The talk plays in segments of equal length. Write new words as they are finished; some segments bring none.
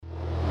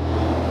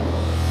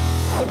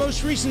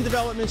Most recent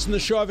developments in the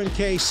Chauvin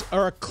case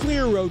are a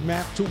clear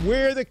roadmap to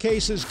where the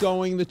case is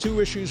going. The two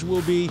issues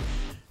will be,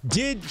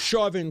 did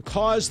Chauvin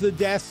cause the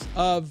death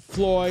of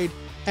Floyd,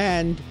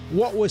 and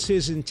what was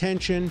his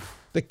intention?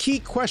 The key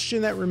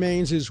question that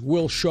remains is,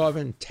 will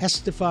Chauvin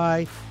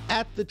testify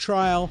at the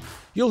trial?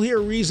 You'll hear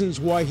reasons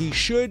why he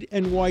should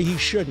and why he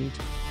shouldn't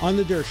on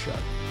The Dirt Show.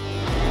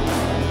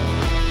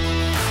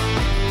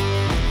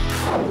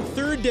 The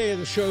third day of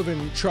the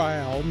Chauvin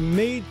trial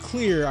made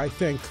clear, I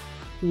think,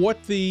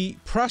 what the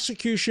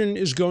prosecution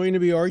is going to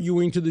be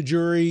arguing to the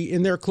jury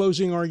in their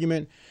closing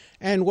argument,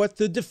 and what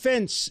the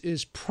defense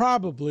is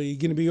probably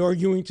going to be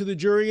arguing to the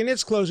jury in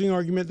its closing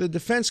argument. The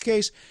defense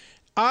case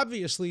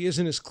obviously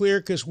isn't as clear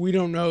because we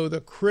don't know the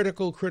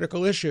critical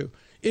issue.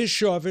 Is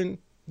Chauvin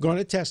going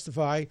to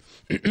testify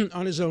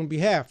on his own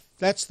behalf?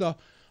 That's the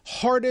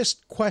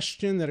hardest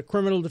question that a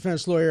criminal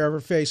defense lawyer ever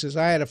faces.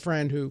 I had a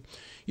friend who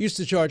used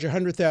to charge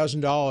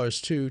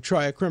 $100,000 to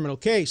try a criminal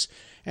case,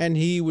 and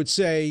he would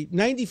say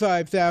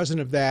 $95,000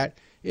 of that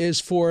is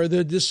for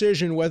the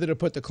decision whether to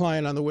put the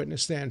client on the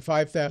witness stand.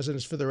 $5,000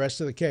 is for the rest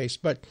of the case.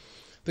 But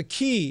the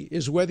key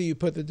is whether you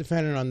put the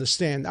defendant on the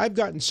stand. I've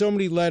gotten so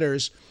many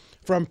letters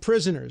from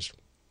prisoners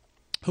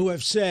who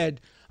have said,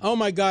 oh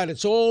my God,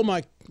 it's all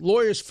my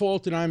lawyer's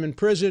fault that I'm in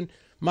prison.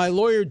 My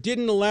lawyer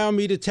didn't allow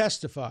me to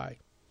testify.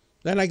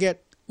 Then I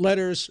get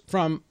letters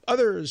from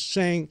others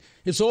saying,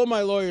 it's all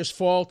my lawyer's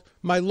fault.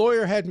 My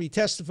lawyer had me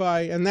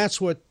testify, and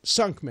that's what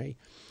sunk me.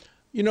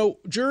 You know,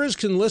 jurors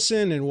can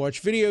listen and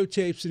watch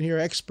videotapes and hear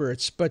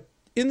experts, but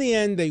in the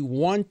end, they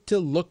want to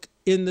look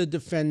in the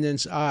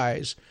defendant's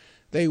eyes.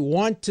 They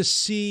want to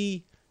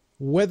see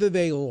whether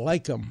they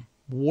like him,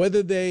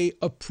 whether they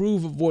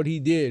approve of what he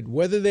did,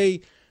 whether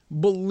they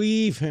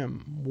believe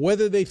him,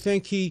 whether they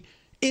think he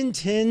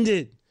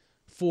intended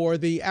for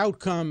the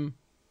outcome,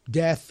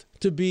 death,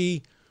 to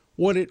be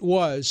what it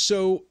was.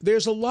 So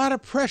there's a lot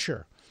of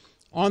pressure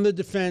on the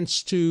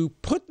defense to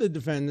put the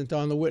defendant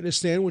on the witness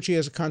stand, which he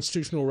has a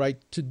constitutional right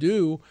to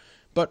do.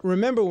 But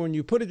remember, when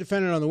you put a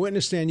defendant on the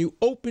witness stand, you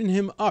open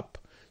him up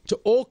to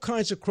all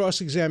kinds of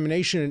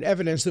cross-examination and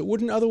evidence that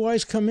wouldn't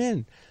otherwise come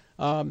in.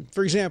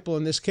 For example,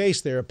 in this case,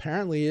 there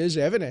apparently is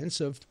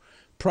evidence of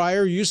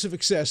prior use of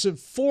excessive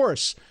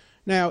force.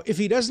 Now, if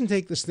he doesn't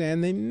take the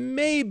stand, they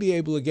may be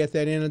able to get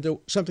that into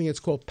something that's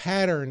called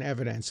pattern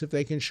evidence, if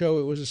they can show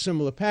it was a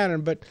similar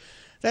pattern. But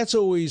that's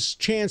always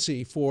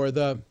chancy for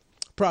the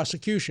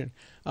prosecution.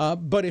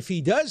 But if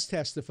he does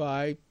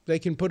testify, they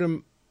can put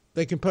on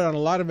a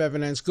lot of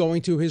evidence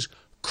going to his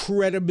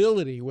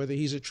credibility, whether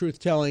he's a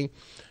truth-telling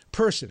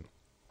person.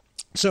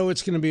 So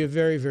it's going to be a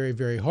very, very,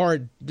 very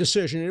hard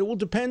decision. It will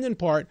depend in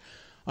part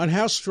on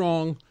how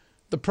strong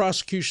the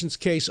prosecution's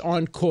case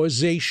on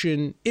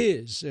causation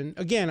is. And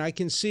again, I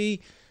can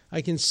see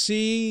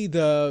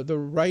the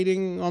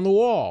writing on the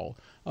wall.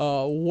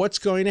 What's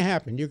going to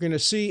happen? You're going to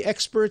see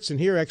experts and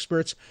hear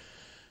experts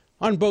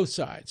on both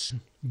sides.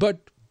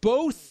 But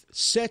both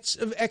sets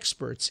of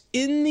experts,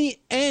 in the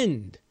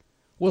end,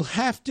 will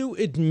have to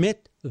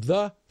admit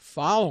the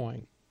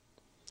following.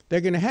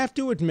 They're going to have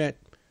to admit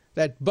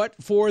that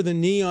but for the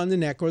knee on the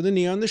neck or the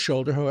knee on the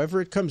shoulder,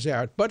 however it comes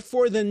out, but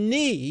for the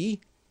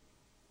knee,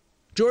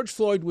 George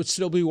Floyd would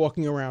still be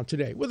walking around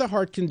today with a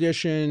heart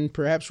condition,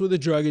 perhaps with a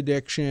drug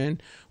addiction,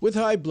 with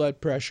high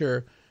blood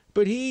pressure,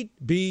 but he'd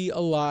be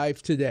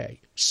alive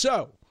today.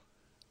 So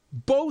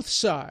both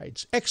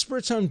sides,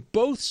 experts on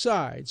both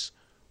sides,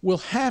 will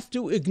have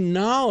to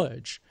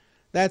acknowledge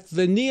that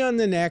the knee on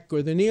the neck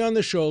or the knee on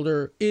the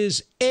shoulder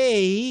is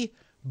a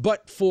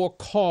but-for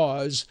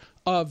cause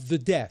of the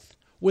death.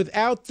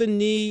 Without the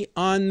knee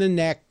on the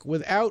neck,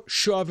 without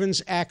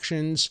Chauvin's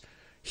actions,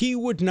 he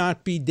would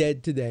not be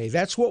dead today.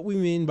 That's what we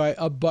mean by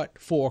a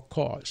but-for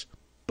cause.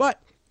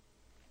 But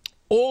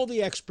all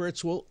the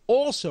experts will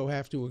also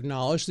have to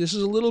acknowledge this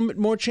is a little bit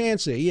more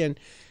chancy, and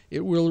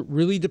it will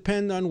really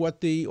depend on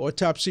what the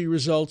autopsy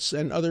results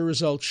and other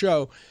results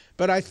show.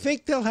 But I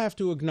think they'll have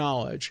to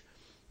acknowledge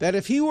that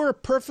if he were a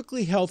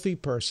perfectly healthy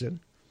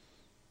person,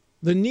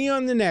 the knee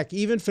on the neck,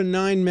 even for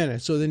 9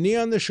 minutes, or the knee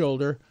on the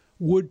shoulder,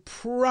 would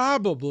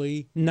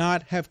probably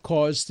not have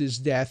caused his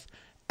death,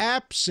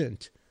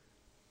 absent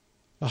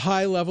a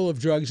high level of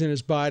drugs in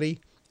his body,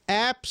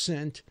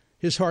 absent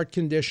his heart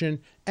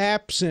condition,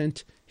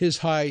 absent his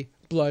high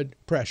blood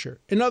pressure.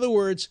 In other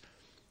words,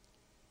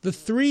 the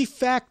three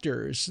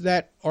factors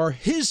that are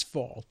his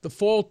fault, the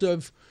fault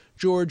of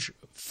George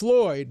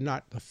Floyd,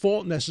 not the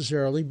fault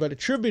necessarily, but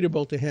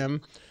attributable to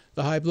him,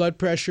 the high blood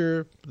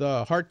pressure,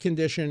 the heart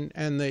condition,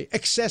 and the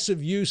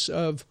excessive use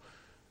of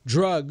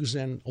drugs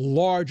and a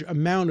large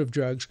amount of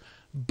drugs.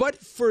 But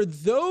for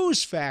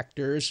those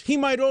factors, he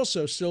might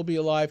also still be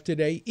alive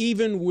today,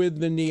 even with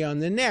the knee on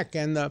the neck.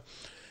 And the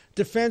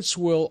defense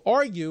will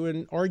argue,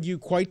 and argue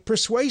quite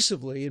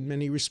persuasively in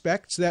many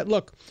respects, that,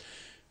 look,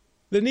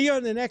 the knee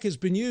on the neck has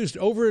been used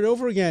over and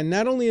over again,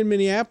 not only in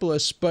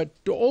Minneapolis, but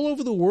all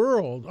over the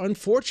world.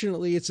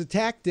 Unfortunately, it's a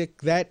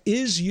tactic that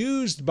is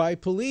used by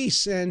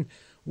police, and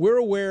we're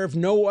aware of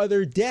no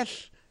other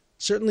death,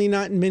 certainly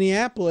not in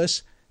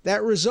Minneapolis,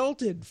 that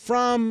resulted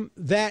from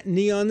that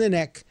knee on the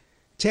neck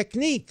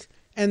technique.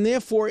 And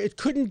therefore, it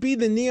couldn't be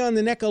the knee on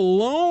the neck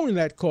alone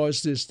that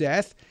caused his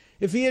death.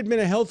 If he had been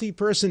a healthy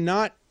person,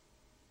 not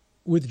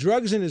with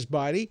drugs in his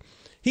body,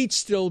 he'd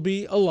still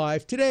be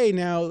alive today.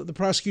 Now, the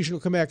prosecution will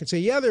come back and say,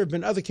 yeah, there have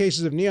been other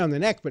cases of knee on the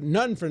neck, but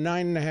none for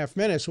 9.5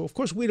 minutes. Well, of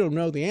course, we don't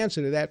know the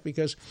answer to that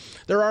because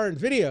there aren't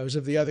videos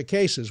of the other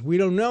cases. We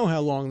don't know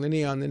how long the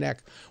knee on the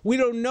neck. We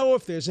don't know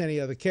if there's any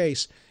other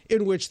case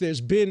in which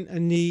there's been a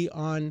knee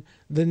on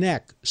the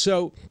neck.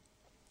 So,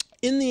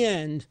 in the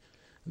end,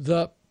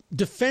 the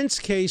defense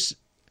case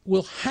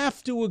will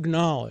have to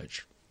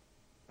acknowledge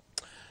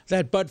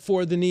that but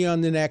for the knee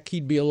on the neck,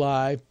 he'd be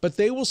alive. But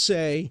they will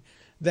say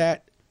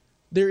that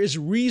there is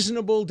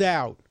reasonable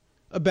doubt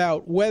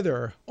about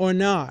whether or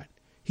not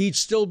he'd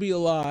still be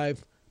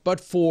alive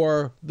but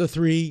for the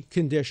three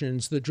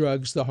conditions, the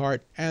drugs, the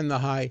heart, and the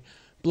high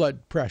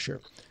blood pressure.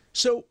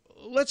 So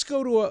let's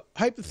go to a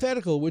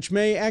hypothetical, which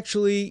may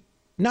actually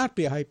not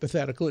be a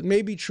hypothetical. It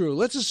may be true.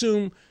 Let's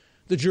assume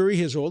the jury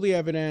hears all the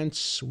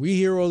evidence. We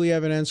hear all the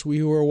evidence, we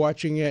who are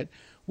watching it.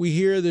 We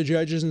hear the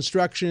judge's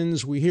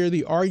instructions. We hear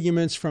the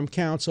arguments from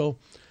counsel.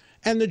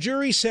 And the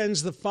jury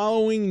sends the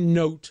following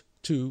note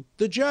to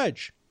the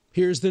judge.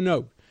 Here's the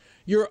note.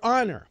 Your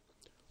Honor,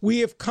 we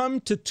have come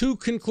to two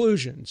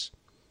conclusions.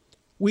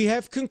 We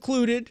have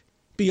concluded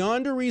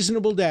beyond a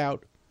reasonable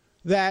doubt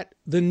that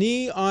the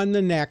knee on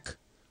the neck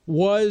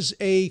was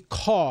a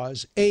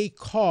cause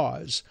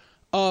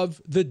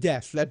of the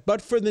death, that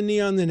but for the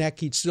knee on the neck,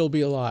 he'd still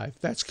be alive.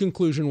 That's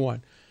conclusion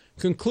one.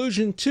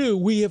 Conclusion two,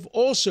 we have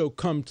also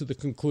come to the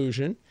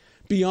conclusion,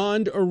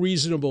 beyond a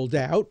reasonable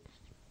doubt,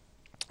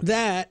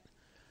 that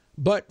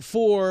but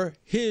for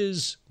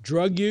his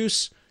drug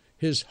use,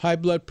 his high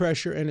blood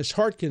pressure, and his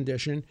heart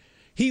condition,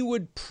 he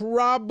would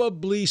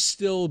probably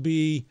still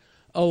be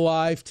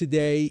alive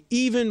today,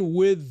 even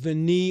with the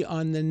knee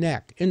on the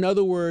neck. In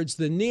other words,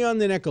 the knee on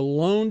the neck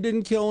alone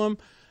didn't kill him,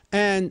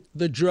 and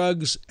the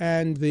drugs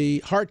and the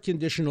heart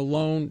condition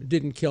alone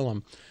didn't kill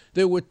him.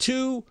 There were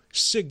two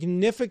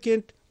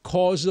significant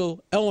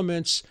causal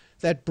elements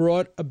that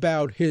brought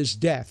about his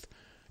death.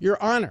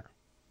 Your Honor,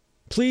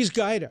 please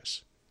guide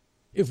us.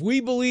 If we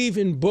believe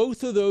in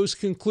both of those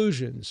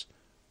conclusions,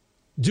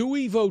 do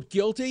we vote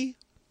guilty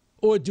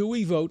or do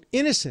we vote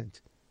innocent?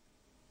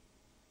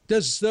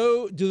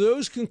 Do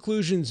those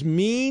conclusions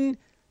mean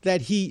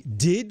that he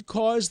did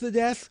cause the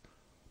death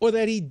or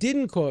that he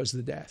didn't cause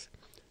the death?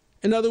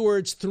 In other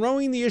words,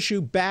 throwing the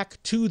issue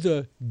back to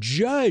the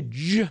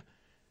judge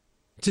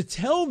to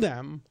tell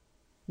them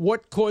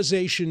what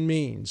causation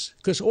means.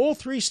 Because all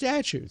three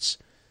statutes,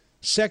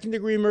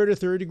 second-degree murder,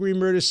 third-degree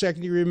murder,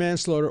 second-degree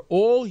manslaughter,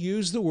 all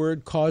use the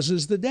word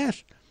causes the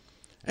death.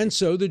 And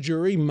so the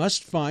jury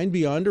must find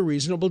beyond a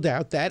reasonable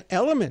doubt that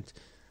element,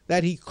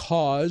 that he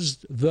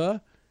caused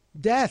the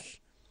death.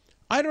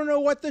 I don't know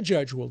what the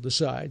judge will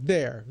decide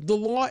there. The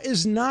law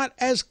is not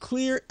as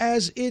clear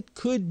as it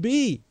could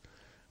be.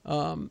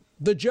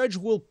 The judge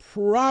will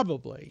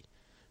probably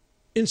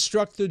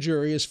instruct the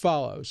jury as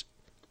follows.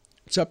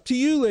 It's up to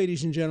you,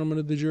 ladies and gentlemen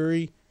of the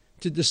jury,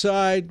 to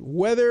decide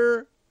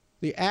whether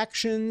the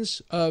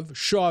actions of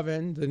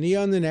Chauvin, the knee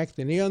on the neck,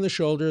 the knee on the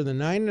shoulder, the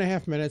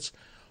 9.5 minutes,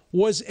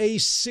 was a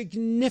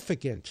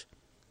significant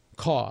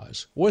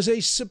cause, was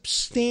a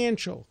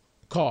substantial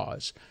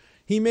cause.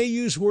 He may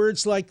use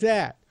words like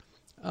that.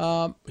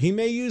 He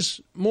may use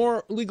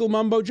more legal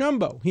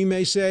mumbo-jumbo. He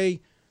may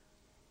say,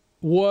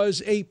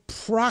 was a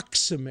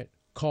proximate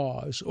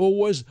cause, or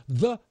was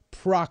the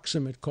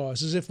proximate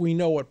cause, as if we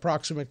know what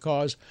proximate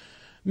cause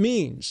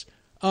means.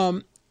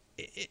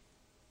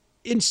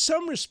 In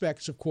some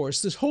respects, of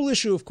course, this whole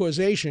issue of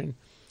causation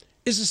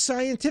is a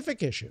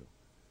scientific issue,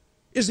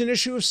 is an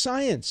issue of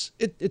science.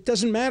 It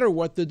doesn't matter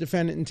what the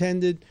defendant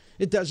intended.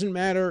 It doesn't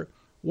matter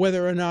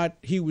whether or not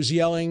he was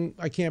yelling,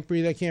 I can't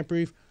breathe, I can't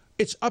breathe.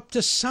 It's up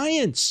to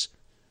science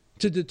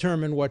to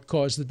determine what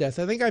caused the death.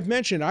 I think I've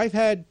mentioned I've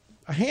had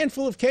a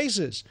handful of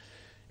cases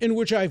in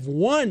which I've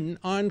won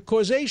on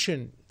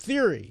causation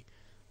theory.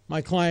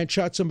 My client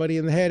shot somebody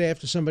in the head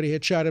after somebody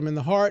had shot him in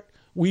the heart.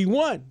 We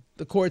won.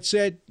 The court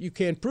said you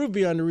can't prove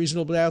beyond a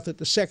reasonable doubt that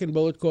the second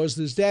bullet caused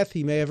his death.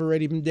 He may have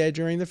already been dead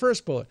during the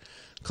first bullet.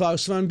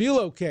 Klaus von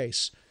Bülow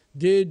case.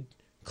 Did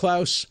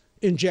Klaus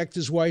inject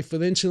his wife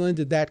with insulin?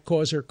 Did that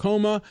cause her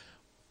coma?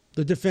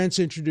 The defense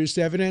introduced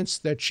evidence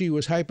that she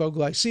was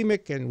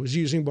hypoglycemic and was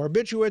using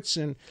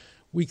barbiturates, and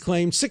we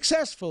claimed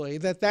successfully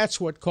that that's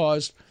what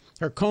caused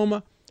her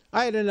coma.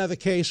 I had another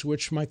case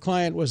which my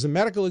client was the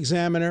medical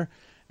examiner,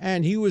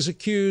 and he was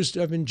accused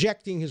of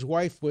injecting his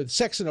wife with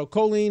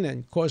sexinylcholine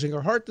and causing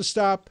her heart to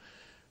stop.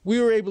 We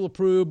were able to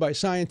prove by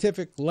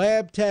scientific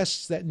lab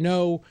tests that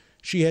no,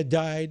 she had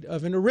died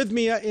of an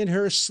arrhythmia in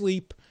her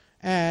sleep,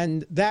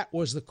 and that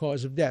was the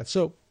cause of death.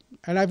 So,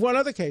 and I've won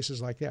other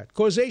cases like that.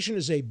 Causation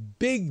is a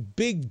big,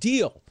 big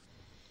deal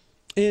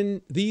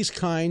in these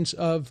kinds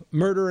of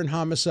murder and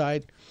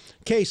homicide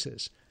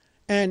cases.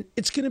 And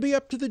it's going to be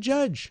up to the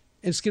judge.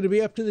 It's going to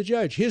be up to the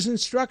judge. His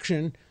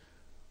instruction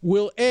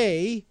will,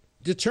 A,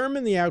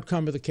 determine the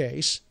outcome of the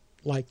case,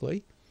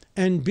 likely,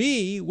 and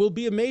B, will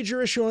be a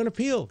major issue on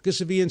appeal,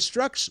 because if he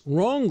instructs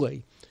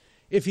wrongly,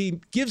 if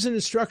he gives an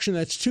instruction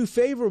that's too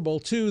favorable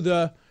to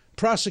the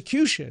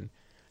prosecution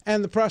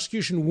and the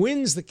prosecution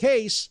wins the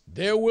case,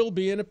 there will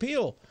be an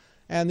appeal.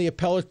 And the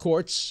appellate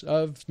courts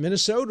of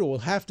Minnesota will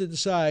have to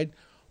decide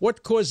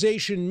what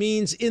causation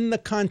means in the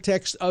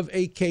context of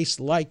a case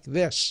like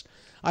this.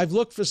 I've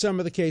looked for some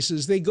of the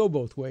cases. They go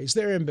both ways.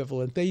 They're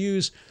ambivalent. They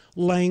use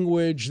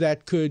language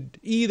that could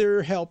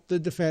either help the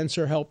defense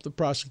or help the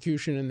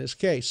prosecution in this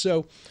case.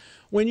 So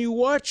when you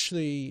watch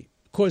the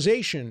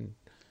causation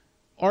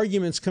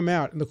arguments come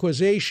out and the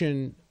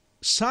causation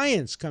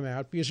science come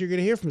out, because you're going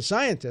to hear from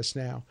scientists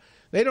now,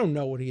 they don't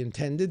know what he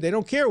intended. They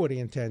don't care what he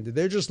intended.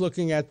 They're just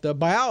looking at the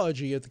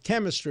biology, at the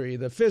chemistry,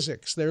 the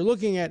physics. They're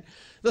looking at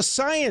the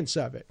science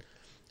of it.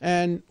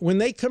 And when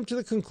they come to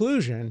the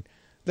conclusion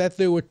that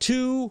there were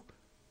two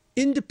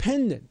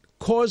independent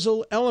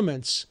causal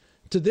elements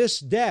to this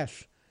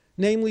death,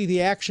 namely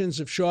the actions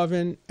of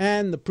Chauvin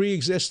and the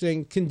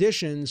pre-existing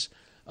conditions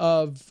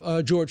of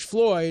George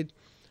Floyd,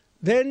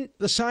 then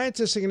the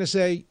scientists are going to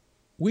say,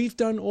 we've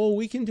done all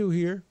we can do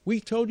here.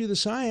 We've told you the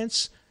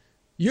science.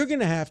 You're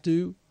going to have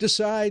to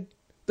decide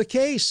the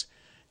case.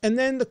 And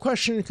then the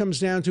question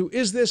comes down to,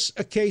 is this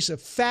a case of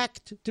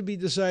fact to be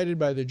decided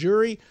by the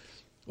jury,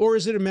 or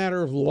is it a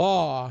matter of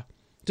law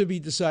to be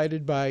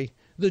decided by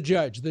the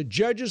judge? The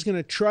judge is going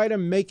to try to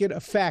make it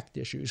a fact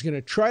issue. He's going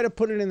to try to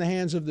put it in the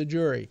hands of the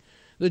jury.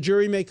 The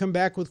jury may come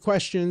back with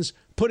questions,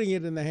 putting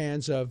it in the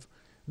hands of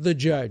the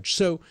judge.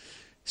 So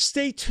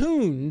stay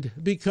tuned,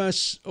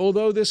 because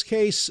although this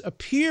case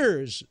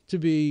appears to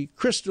be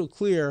crystal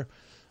clear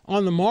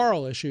on the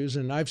moral issues,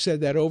 and I've said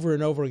that over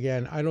and over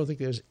again, I don't think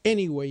there's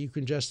any way you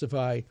can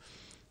justify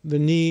the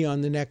knee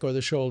on the neck or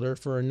the shoulder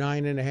for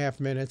 9.5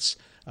 minutes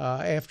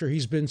after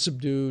he's been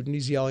subdued and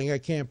he's yelling, I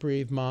can't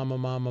breathe, mama,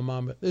 mama,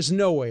 mama. There's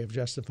no way of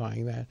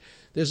justifying that.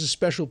 There's a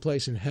special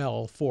place in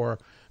hell for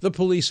the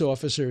police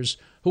officers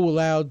who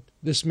allowed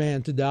this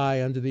man to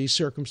die under these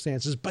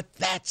circumstances. But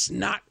that's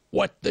not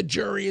what the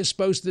jury is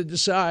supposed to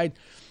decide.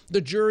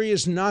 The jury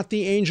is not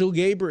the angel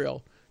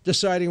Gabriel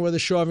deciding whether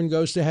Chauvin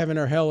goes to heaven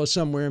or hell or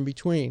somewhere in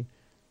between.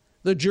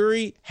 The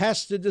jury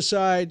has to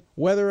decide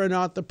whether or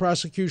not the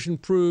prosecution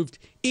proved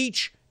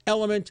each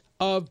element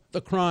of the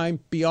crime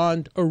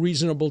beyond a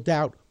reasonable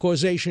doubt.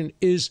 Causation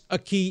is a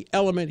key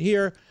element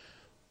here.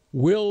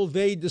 Will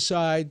they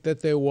decide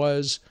that there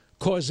was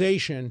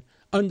causation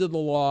under the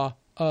law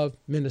of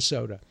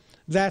Minnesota?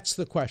 That's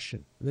the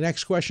question. The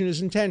next question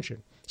is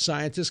intention.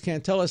 Scientists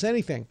can't tell us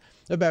anything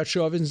about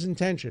Chauvin's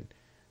intention.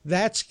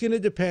 That's going to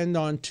depend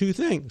on two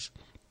things.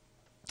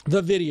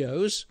 The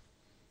videos,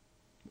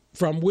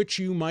 from which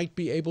you might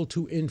be able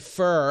to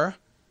infer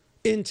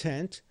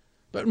intent,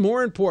 but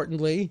more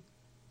importantly,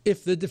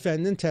 if the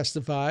defendant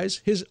testifies,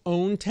 his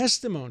own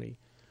testimony,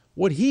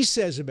 what he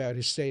says about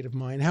his state of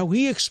mind, how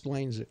he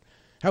explains it,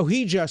 how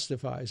he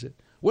justifies it,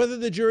 whether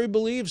the jury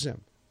believes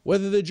him,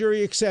 whether the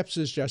jury accepts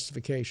his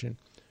justification.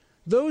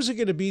 Those are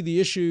going to be the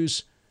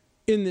issues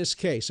in this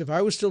case. If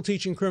I was still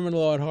teaching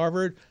criminal law at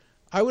Harvard,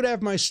 I would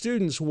have my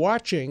students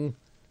watching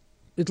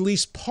at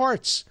least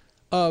parts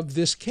of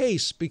this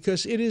case,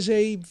 because it is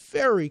a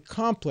very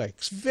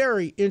complex,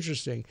 very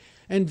interesting,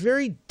 and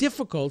very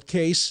difficult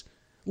case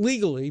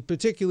legally,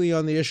 particularly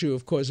on the issue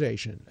of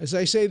causation. As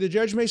I say, the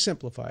judge may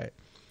simplify it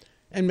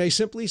and may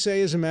simply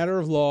say, as a matter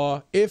of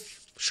law,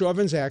 if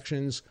Chauvin's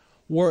actions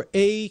were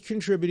a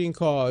contributing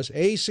cause,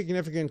 a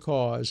significant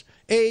cause,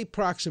 a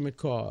proximate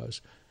cause,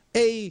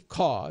 a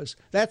cause,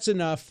 that's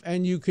enough,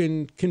 and you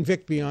can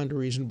convict beyond a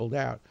reasonable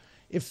doubt.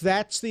 If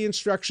that's the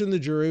instruction, the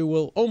jury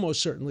will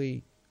almost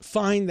certainly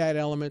find that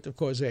element of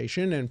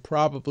causation and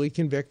probably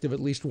convict of at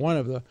least one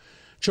of the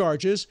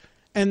charges,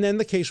 and then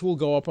the case will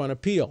go up on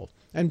appeal.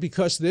 And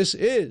because this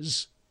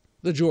is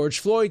the George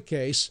Floyd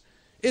case,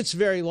 it's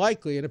very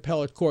likely an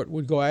appellate court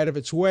would go out of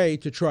its way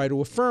to try to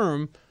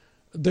affirm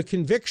the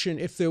conviction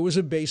if there was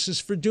a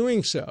basis for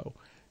doing so,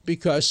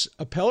 because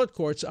appellate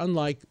courts,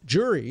 unlike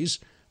juries,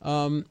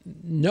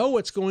 know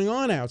what's going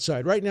on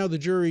outside. Right now, the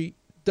jury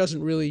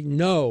doesn't really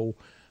know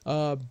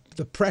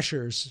the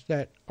pressures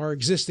that are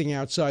existing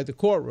outside the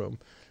courtroom.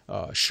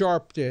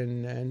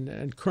 Sharpton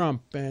and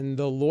Crump and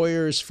the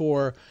lawyers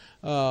for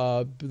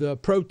the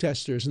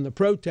protesters and the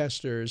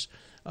protesters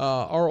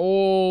are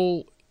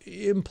all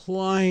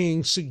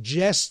implying,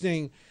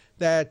 suggesting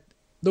that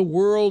the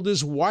world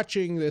is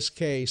watching this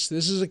case.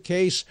 This is a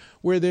case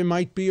where there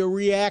might be a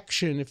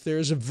reaction if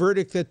there's a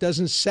verdict that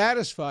doesn't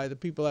satisfy the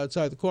people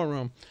outside the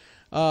courtroom.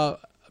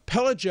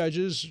 Appellate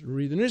judges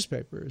read the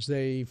newspapers.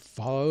 They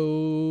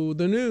follow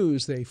the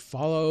news. They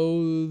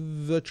follow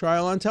the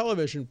trial on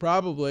television,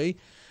 probably.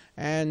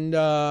 And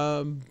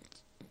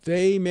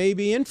they may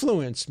be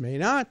influenced, may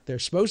not. They're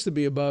supposed to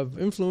be above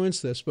influence.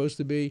 They're supposed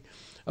to be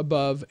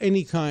above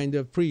any kind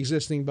of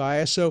pre-existing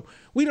bias. So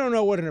we don't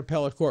know what an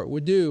appellate court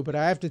would do. But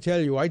I have to tell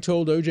you, I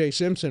told O.J.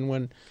 Simpson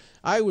when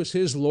I was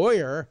his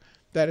lawyer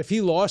that if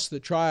he lost the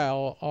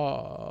trial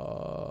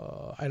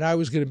and I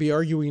was going to be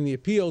arguing the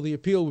appeal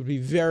would be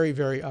very,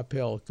 very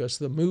uphill, because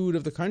the mood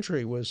of the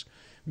country was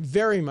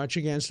very much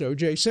against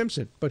O.J.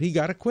 Simpson, but he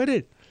got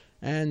acquitted.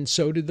 And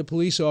so did the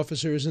police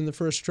officers in the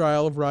first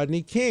trial of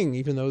Rodney King,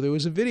 even though there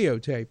was a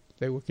videotape.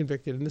 They were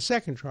convicted in the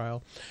second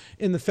trial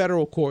in the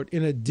federal court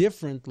in a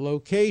different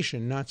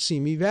location, not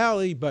Simi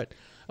Valley, but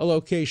a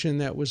location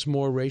that was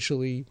more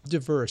racially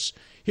diverse.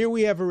 Here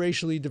we have a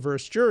racially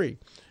diverse jury,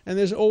 and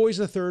there's always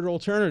a third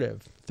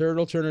alternative. Third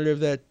alternative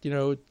that,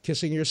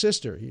 kissing your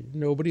sister.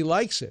 Nobody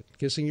likes it.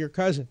 Kissing your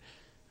cousin.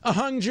 A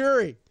hung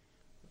jury.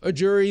 A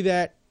jury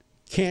that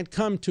can't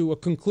come to a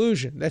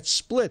conclusion, that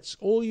splits.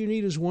 All you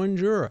need is one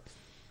juror.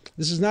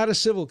 This is not a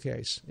civil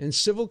case. In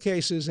civil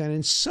cases and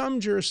in some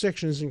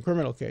jurisdictions in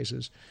criminal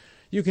cases,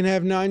 you can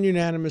have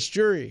non-unanimous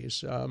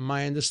juries.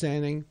 My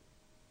understanding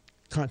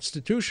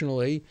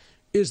constitutionally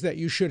is that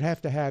you should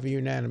have to have a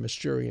unanimous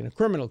jury in a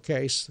criminal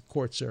case. The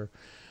courts are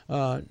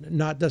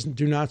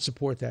do not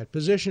support that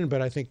position,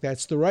 but I think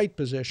that's the right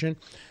position.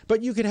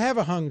 But you could have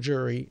a hung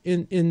jury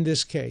in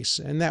this case,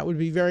 and that would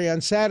be very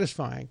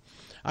unsatisfying,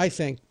 I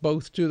think,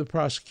 both to the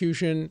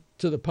prosecution,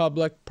 to the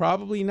public,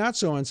 probably not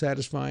so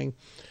unsatisfying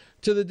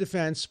to the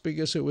defense,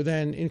 because it would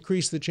then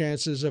increase the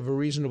chances of a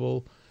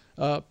reasonable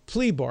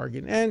plea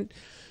bargain. And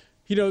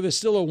there's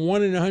still a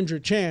 1 in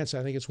 100 chance.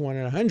 I think it's 1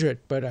 in 100,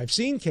 but I've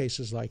seen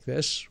cases like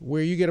this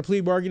where you get a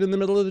plea bargain in the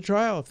middle of the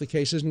trial if the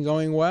case isn't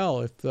going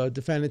well. If the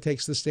defendant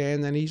takes the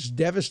stand, then he's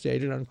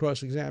devastated on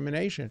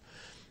cross-examination.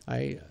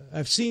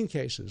 I've seen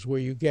cases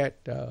where you get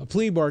a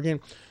plea bargain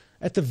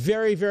at the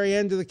very, very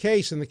end of the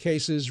case, and the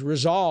case is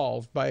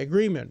resolved by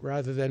agreement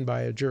rather than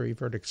by a jury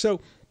verdict.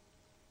 So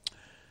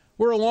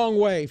we're a long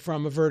way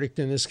from a verdict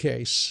in this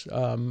case.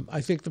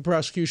 I think the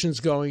prosecution's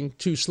going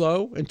too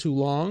slow and too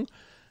long.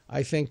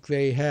 I think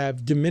they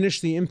have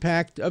diminished the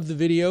impact of the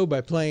video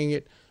by playing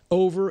it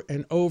over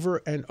and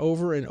over and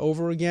over and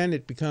over again.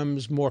 It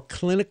becomes more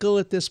clinical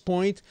at this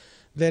point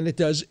than it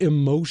does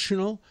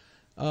emotional.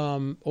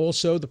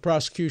 Also, the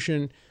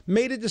prosecution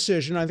made a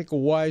decision, I think a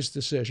wise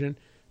decision,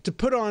 to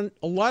put on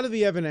a lot of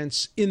the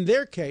evidence in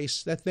their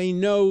case that they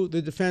know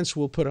the defense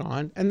will put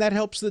on, and that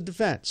helps the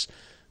defense.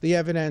 The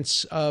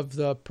evidence of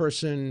the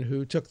person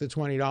who took the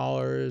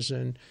 $20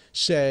 and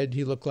said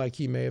he looked like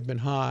he may have been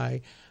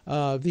high,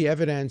 the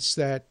evidence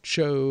that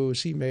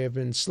shows he may have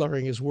been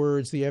slurring his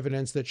words, the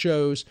evidence that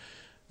shows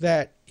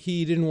that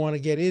he didn't want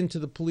to get into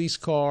the police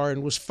car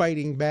and was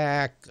fighting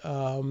back.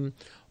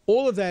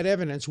 All of that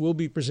evidence will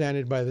be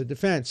presented by the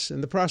defense,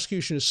 and the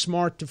prosecution is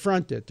smart to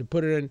front it, to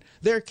put it in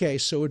their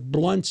case so it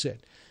blunts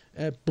it.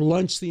 It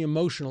blunts the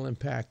emotional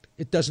impact.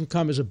 It doesn't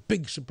come as a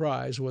big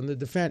surprise when the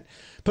defense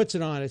puts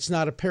it on. It's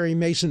not a Perry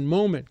Mason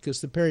moment,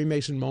 because the Perry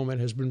Mason moment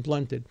has been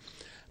blunted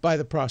by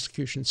the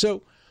prosecution.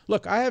 So,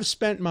 look, I have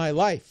spent my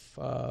life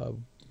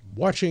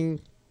watching,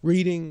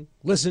 reading,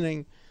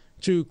 listening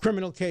to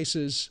criminal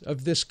cases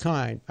of this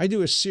kind. I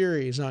do a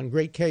series on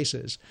great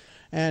cases,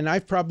 and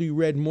I've probably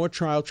read more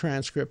trial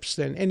transcripts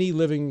than any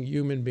living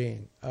human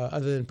being,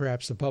 other than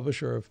perhaps the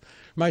publisher of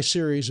my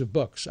series of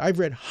books. I've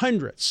read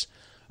hundreds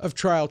of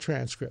trial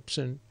transcripts,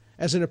 and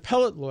as an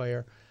appellate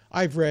lawyer,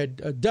 I've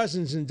read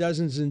dozens and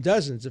dozens and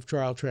dozens of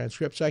trial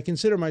transcripts. I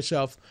consider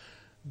myself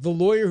the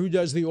lawyer who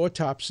does the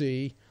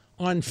autopsy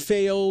on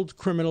failed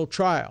criminal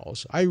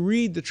trials. I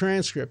read the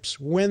transcripts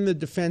when the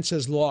defense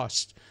has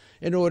lost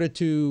in order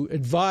to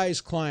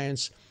advise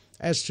clients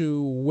as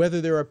to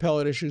whether there are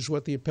appellate issues,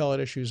 what the appellate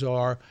issues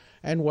are,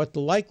 and what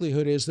the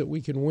likelihood is that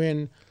we can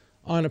win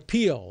on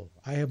appeal.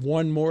 I have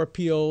won more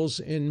appeals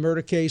in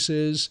murder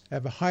cases,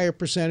 have a higher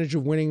percentage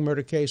of winning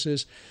murder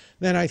cases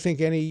than I think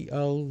any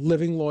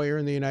living lawyer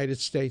in the United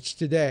States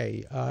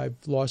today. I've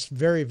lost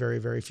very, very,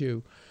 very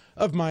few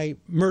of my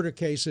murder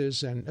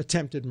cases and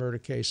attempted murder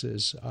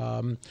cases.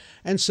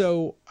 And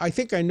so I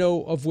think I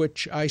know of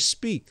which I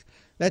speak.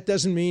 That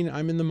doesn't mean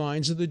I'm in the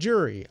minds of the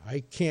jury. I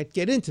can't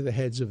get into the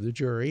heads of the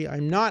jury.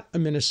 I'm not a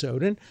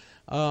Minnesotan.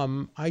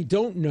 I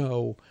don't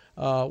know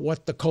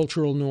what the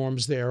cultural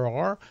norms there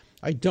are.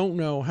 I don't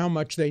know how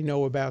much they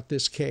know about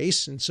this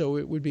case, and so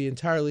it would be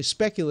entirely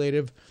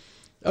speculative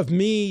of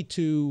me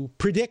to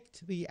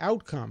predict the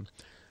outcome.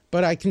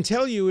 But I can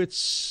tell you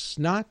it's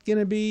not going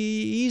to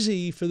be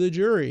easy for the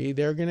jury.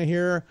 They're going to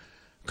hear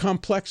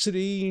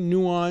complexity,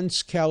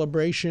 nuance,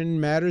 calibration,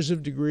 matters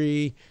of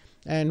degree,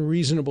 and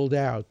reasonable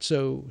doubt.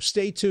 So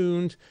stay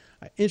tuned.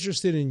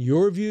 Interested in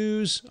your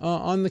views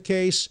on the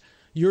case,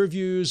 your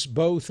views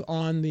both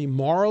on the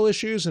moral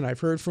issues, and I've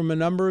heard from a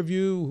number of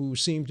you who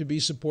seem to be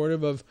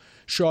supportive of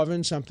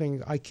Chauvin,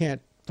 something I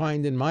can't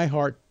find in my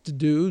heart to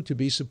do, to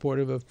be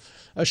supportive of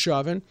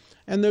Chauvin,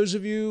 and those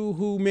of you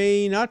who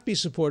may not be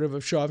supportive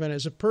of Chauvin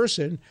as a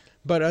person,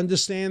 but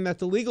understand that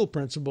the legal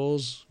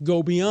principles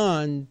go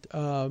beyond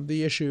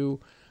the issue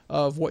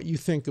of what you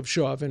think of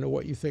Chauvin or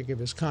what you think of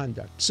his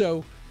conduct.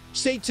 So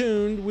stay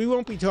tuned. We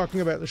won't be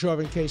talking about the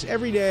Chauvin case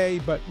every day,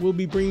 but we'll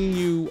be bringing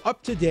you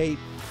up to date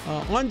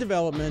on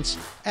developments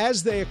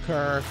as they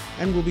occur,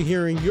 and we'll be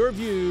hearing your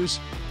views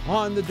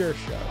on The Durst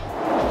Show.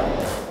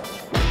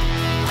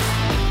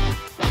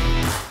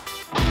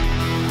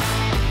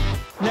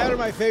 Now to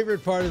my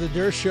favorite part of The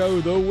Durst Show,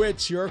 the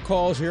wits, your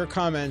calls, your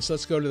comments.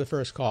 Let's go to the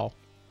first call.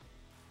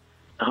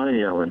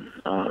 Hi, Alan.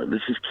 This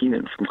is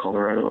Keenan from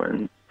Colorado,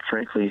 and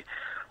frankly,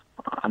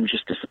 I'm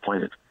just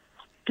disappointed.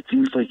 It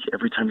seems like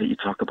every time that you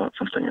talk about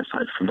something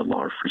aside from the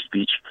law of free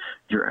speech,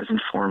 you're as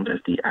informed as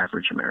the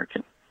average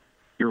American.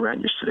 Your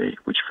rant yesterday,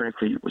 which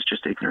frankly was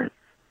just ignorant,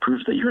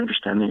 proves that your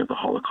understanding of the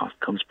Holocaust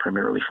comes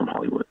primarily from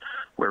Hollywood,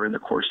 where in the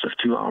course of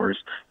 2 hours,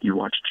 you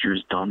watched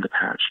Jews don the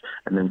patch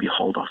and then be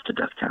hauled off to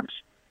death camps.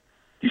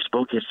 You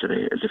spoke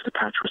yesterday as if the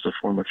patch was a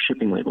form of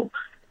shipping label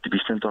to be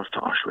sent off to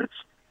Auschwitz.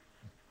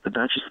 The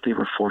badges that they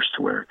were forced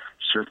to wear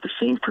served the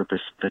same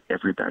purpose that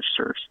every badge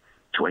serves,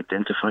 to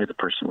identify the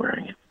person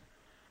wearing it.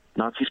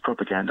 Nazis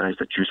propagandized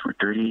that Jews were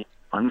dirty,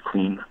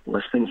 unclean,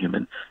 less than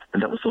human,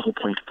 and that was the whole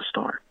point of the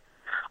star.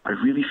 I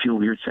really feel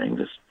weird saying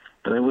this,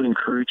 but I would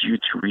encourage you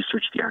to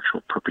research the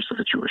actual purpose of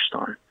the Jewish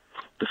star.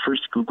 The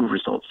first Google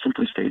result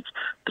simply states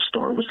the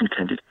star was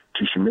intended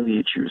to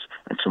humiliate Jews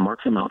and to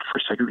mark them out for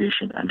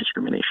segregation and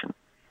discrimination.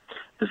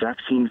 The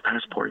vaccine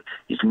passport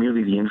is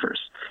merely the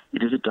inverse.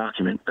 It is a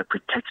document that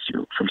protects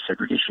you from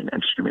segregation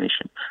and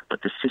discrimination,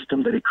 but the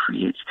system that it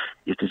creates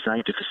is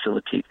designed to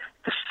facilitate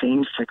the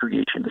same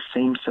segregation, the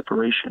same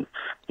separation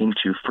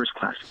into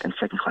first-class and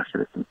second-class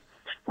citizens,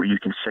 where you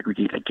can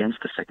segregate against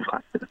the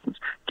second-class citizens,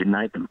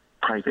 deny them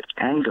private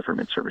and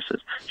government services,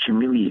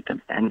 humiliate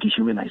them and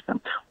dehumanize them,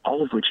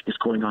 all of which is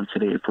going on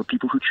today for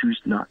people who choose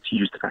not to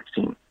use the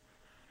vaccine.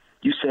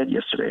 You said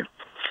yesterday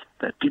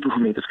that people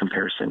who made this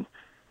comparison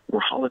were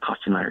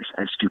Holocaust deniers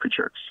and stupid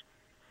jerks.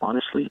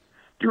 Honestly,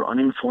 your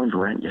uninformed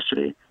rant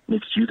yesterday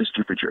makes you the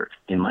stupid jerk,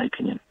 in my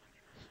opinion.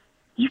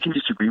 You can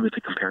disagree with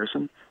the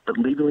comparison, but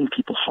labeling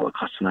people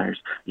Holocaust deniers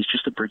is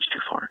just a bridge too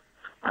far.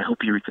 I hope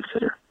you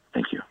reconsider.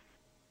 Thank you.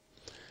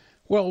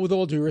 Well, with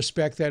all due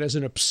respect, that is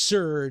an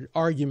absurd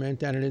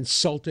argument and an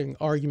insulting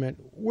argument.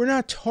 We're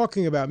not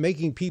talking about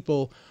making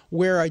people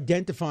wear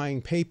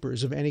identifying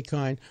papers of any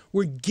kind.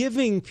 We're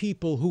giving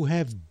people who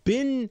have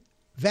been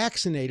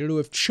vaccinated, who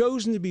have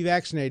chosen to be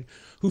vaccinated,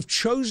 who've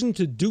chosen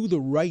to do the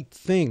right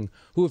thing,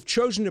 who have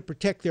chosen to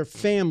protect their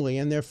family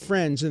and their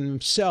friends and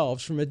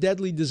themselves from a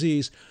deadly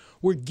disease,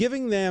 we're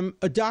giving them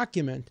a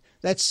document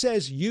that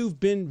says you've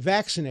been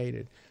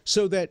vaccinated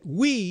so that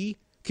we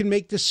can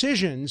make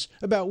decisions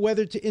about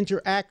whether to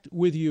interact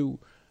with you.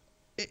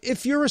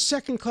 If you're a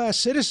second-class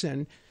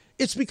citizen,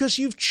 it's because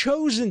you've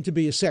chosen to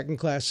be a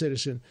second-class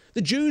citizen.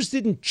 The Jews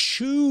didn't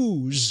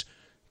choose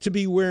to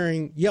be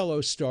wearing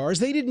yellow stars.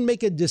 They didn't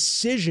make a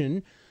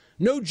decision.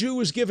 No Jew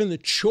was given the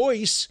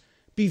choice,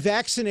 be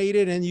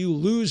vaccinated and you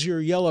lose your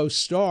yellow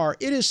star.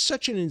 It is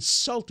such an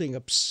insulting,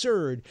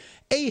 absurd,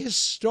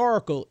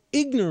 ahistorical,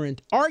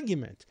 ignorant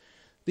argument.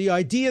 The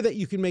idea that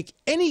you can make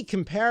any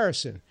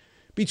comparison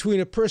between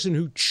a person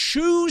who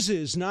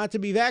chooses not to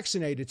be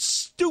vaccinated,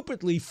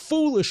 stupidly,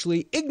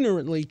 foolishly,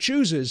 ignorantly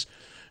chooses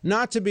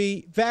not to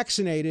be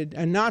vaccinated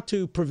and not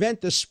to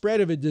prevent the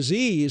spread of a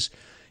disease.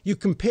 You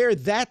compare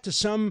that to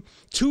some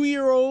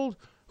 2-year-old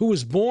who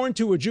was born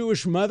to a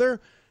Jewish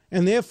mother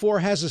and therefore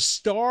has a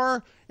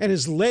star and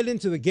is led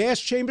into the gas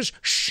chambers.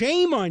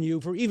 Shame on you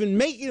for even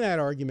making that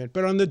argument.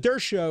 But on the Der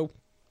Show,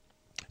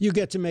 you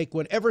get to make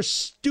whatever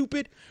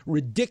stupid,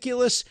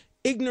 ridiculous,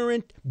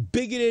 ignorant,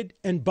 bigoted,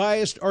 and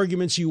biased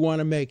arguments you want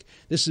to make.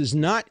 This is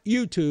not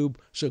YouTube,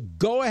 so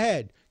go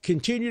ahead.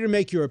 Continue to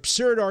make your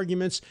absurd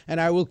arguments, and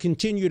I will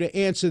continue to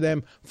answer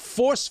them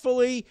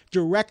forcefully,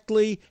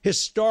 directly,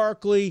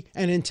 historically,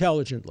 and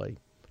intelligently.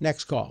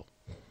 Next call.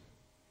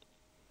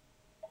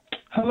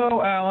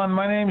 Hello, Alan.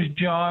 My name is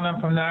John.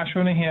 I'm from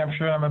Nashville, New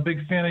Hampshire. I'm a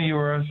big fan of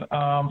yours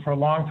for a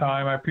long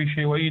time. I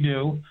appreciate what you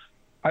do.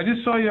 I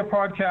just saw your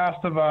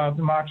podcast of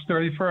March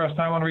 31st.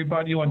 I want to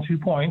rebut you on 2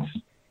 points.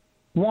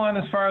 One,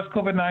 as far as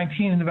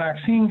COVID-19 and the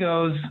vaccine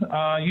goes,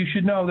 you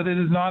should know that it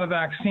is not a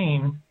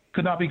vaccine.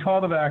 Could not be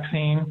called a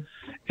vaccine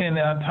in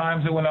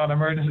times that we're not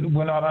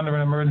under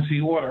an emergency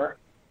order.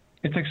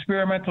 It's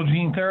experimental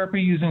gene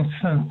therapy using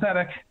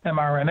synthetic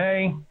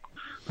mRNA.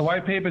 The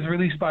white papers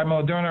released by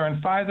Moderna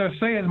and Pfizer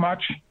say as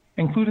much,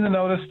 including the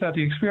notice that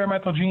the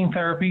experimental gene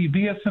therapy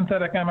via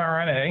synthetic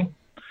mRNA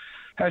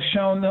has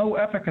shown no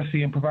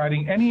efficacy in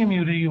providing any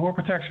immunity or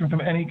protection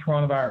from any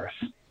coronavirus.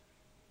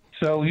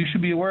 So you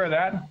should be aware of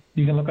that.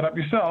 You can look it up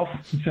yourself.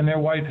 It's in their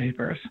white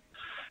papers.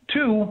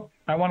 2,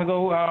 I want to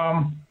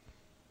go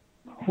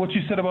what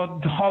you said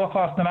about the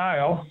Holocaust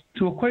denial.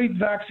 To equate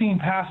vaccine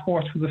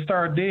passports with the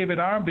Star of David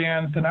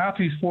armbands the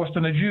Nazis forced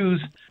on the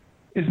Jews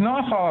is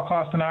not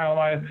Holocaust denial, in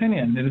my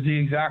opinion. It is the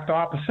exact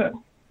opposite.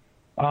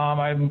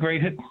 I'm a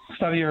great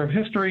studier of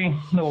history,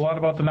 know a lot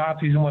about the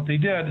Nazis and what they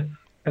did,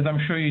 as I'm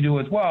sure you do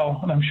as well.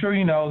 And I'm sure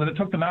you know that it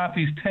took the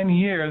Nazis 10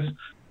 years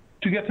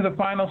to get to the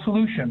final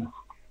solution.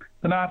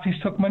 The Nazis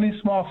took many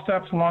small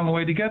steps along the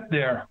way to get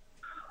there.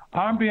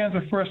 Armbands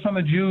were first on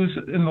the Jews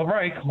in the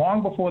Reich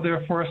long before they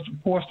were first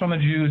forced on the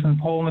Jews in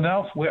Poland and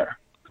elsewhere.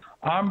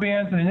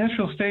 Armbands in the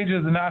initial stages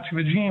of the Nazi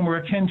regime were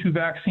akin to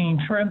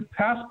vaccine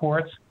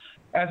passports,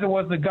 as it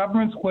was the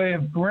government's way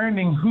of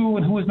branding who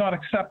and who is not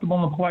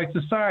acceptable in polite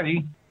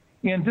society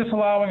and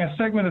disallowing a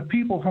segment of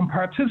people from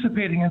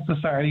participating in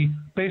society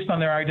based on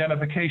their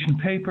identification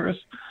papers.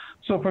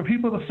 So for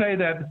people to say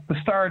that the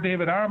Star of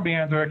David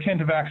armbands are akin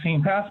to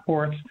vaccine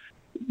passports,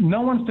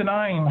 no one's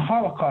denying the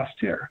Holocaust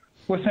here.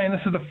 We're saying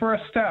this is the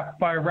first step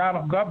by a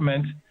radical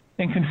government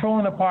in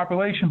controlling the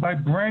population by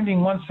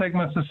branding one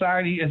segment of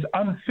society as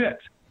unfit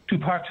to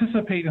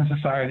participate in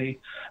society.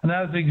 And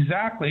that is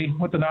exactly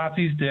what the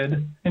Nazis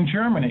did in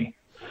Germany.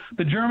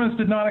 The Germans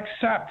did not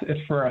accept at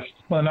first,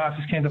 when the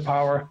Nazis came to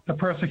power, the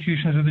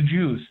persecutions of the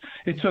Jews.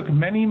 It took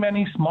many,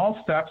 many small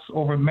steps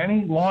over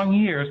many long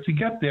years to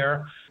get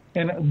there,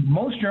 and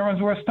most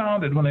Germans were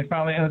astounded when they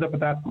finally ended up at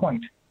that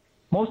point.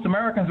 Most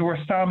Americans were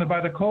astounded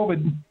by the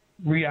COVID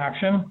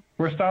reaction.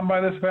 We're astounded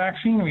by this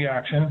vaccine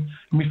reaction,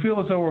 and we feel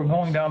as though we're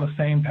going down the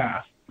same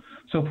path.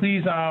 So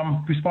please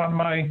respond to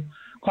my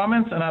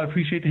comments, and I'd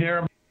appreciate to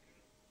hear them.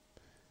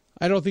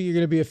 I don't think you're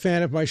going to be a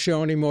fan of my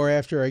show anymore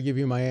after I give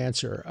you my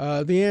answer.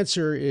 The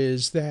answer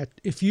is that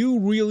if you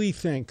really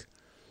think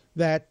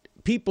that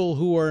people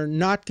who are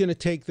not going to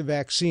take the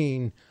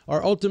vaccine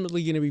are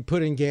ultimately going to be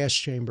put in gas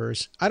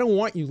chambers, I don't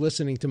want you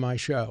listening to my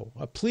show.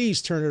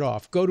 Please turn it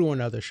off. Go to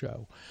another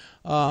show.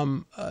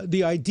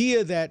 The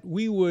idea that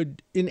we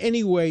would in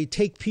any way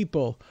take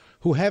people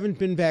who haven't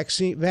been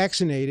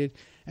vaccinated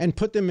and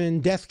put them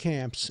in death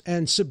camps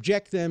and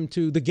subject them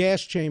to the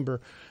gas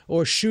chamber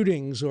or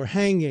shootings or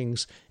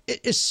hangings, it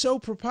is so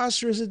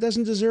preposterous it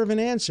doesn't deserve an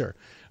answer.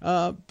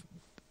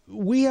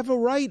 We have a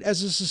right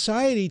as a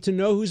society to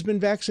know who's been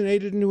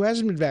vaccinated and who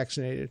hasn't been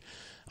vaccinated.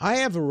 I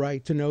have a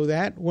right to know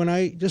that when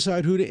I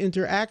decide who to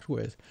interact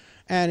with.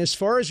 And as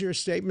far as your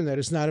statement that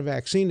it's not a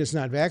vaccine, it's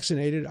not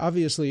vaccinated,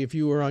 obviously, if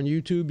you were on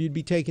YouTube, you'd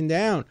be taken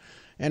down.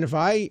 And if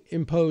I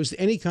imposed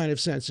any kind of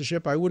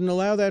censorship, I wouldn't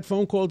allow that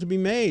phone call to be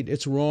made.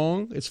 It's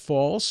wrong. It's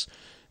false.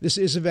 This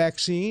is a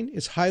vaccine.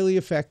 It's highly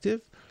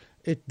effective.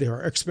 There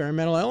are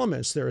experimental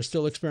elements. There are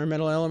still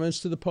experimental elements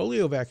to the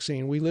polio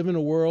vaccine. We live in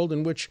a world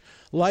in which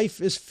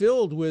life is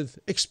filled with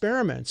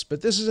experiments.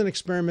 But this is an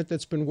experiment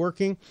that's been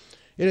working.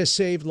 It has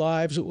saved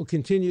lives. It will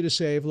continue to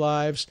save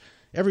lives.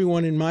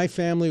 Everyone in my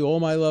family, all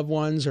my loved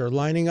ones, are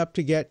lining up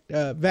to get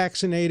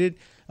vaccinated.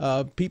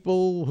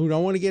 People who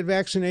don't want to get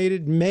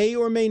vaccinated may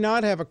or may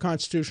not have a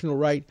constitutional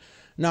right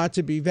not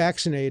to be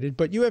vaccinated.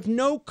 But you have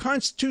no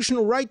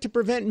constitutional right to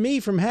prevent me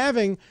from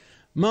having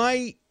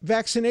my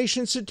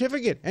vaccination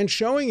certificate and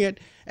showing it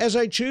as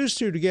I choose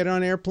to get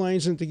on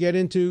airplanes and to get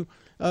into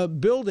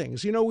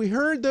buildings. You know, we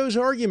heard those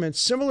arguments,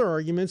 similar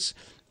arguments,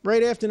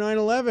 right after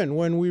 9/11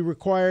 when we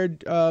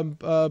required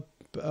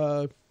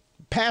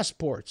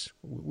passports.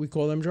 We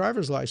call them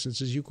driver's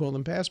licenses. You call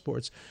them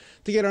passports,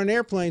 to get on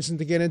airplanes and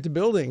to get into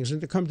buildings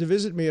and to come to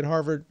visit me at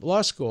Harvard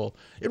Law School.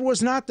 It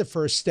was not the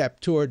first step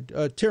toward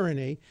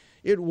tyranny.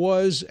 It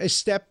was a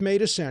step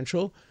made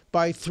essential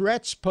by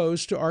threats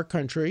posed to our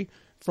country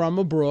from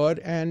abroad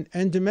and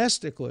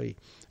domestically.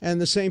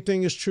 And the same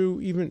thing is true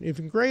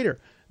even greater.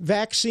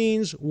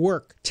 Vaccines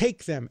work.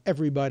 Take them,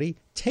 everybody.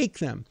 Take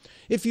them.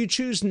 If you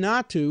choose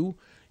not to,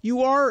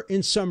 you are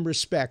in some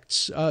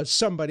respects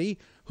somebody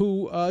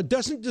who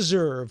doesn't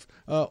deserve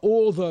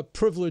all the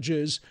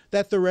privileges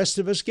that the rest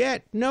of us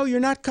get. No, you're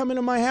not coming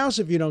to my house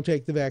if you don't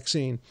take the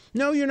vaccine.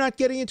 No, you're not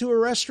getting into a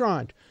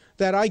restaurant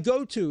that I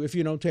go to if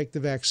you don't take the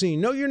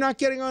vaccine. No, you're not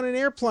getting on an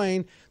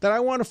airplane that I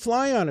want to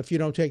fly on if you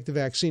don't take the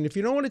vaccine. If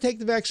you don't want to take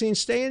the vaccine,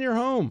 stay in your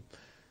home.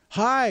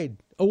 Hide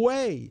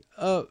away.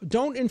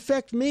 Don't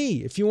infect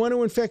me. If you want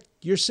to infect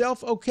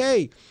yourself,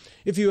 okay.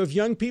 If you have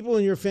young people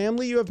in your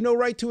family, you have no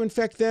right to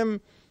infect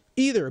them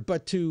either.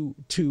 But to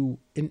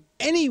in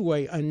any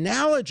way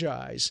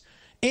analogize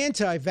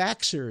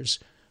anti-vaxxers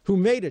who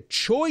made a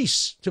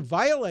choice to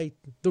violate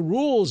the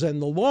rules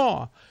and the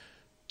law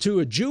to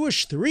a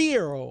Jewish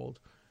 3-year-old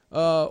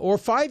or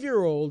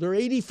 5-year-old or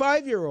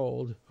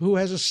 85-year-old who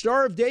has a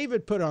Star of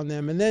David put on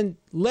them and then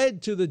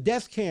led to the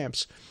death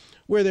camps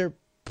where they're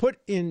put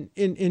in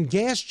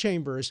gas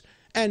chambers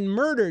and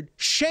murdered.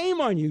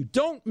 Shame on you.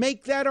 Don't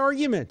make that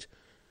argument.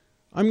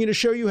 I'm going to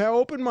show you how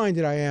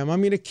open-minded I am.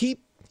 I'm going to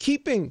keep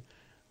keeping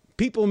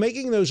people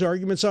making those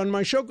arguments on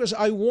my show because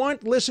I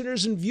want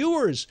listeners and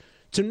viewers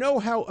to know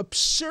how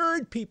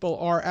absurd people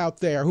are out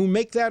there who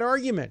make that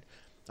argument.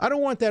 I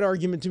don't want that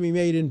argument to be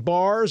made in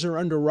bars or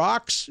under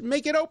rocks.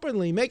 Make it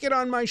openly. Make it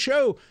on my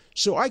show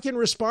so I can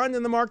respond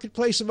in the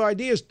marketplace of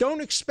ideas.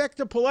 Don't expect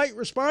a polite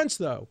response,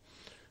 though.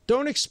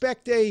 Don't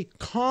expect a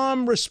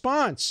calm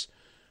response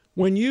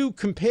when you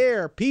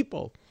compare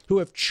people who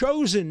have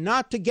chosen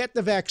not to get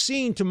the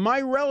vaccine to my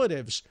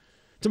relatives,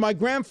 to my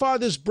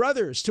grandfather's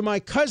brothers, to my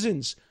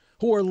cousins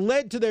who are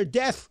led to their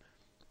death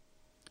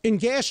in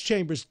gas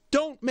chambers.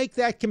 Don't make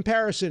that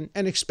comparison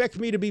and expect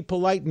me to be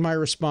polite in my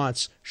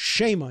response.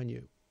 Shame on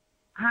you.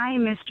 Hi,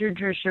 Mr.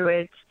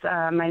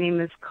 Dershowitz. My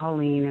name is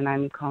Colleen, and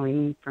I'm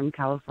calling from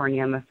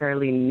California. I'm a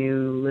fairly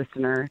new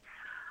listener.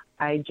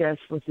 I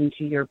just listened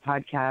to your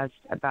podcast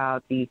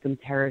about the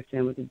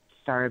comparison with the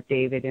Star of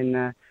David and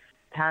the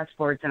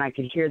passports, and I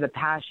could hear the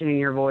passion in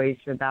your voice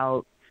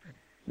about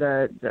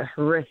the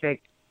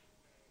horrific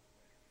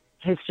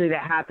history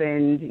that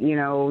happened, you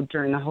know,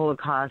 during the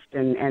Holocaust,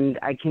 and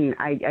I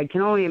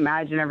can only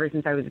imagine ever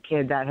since I was a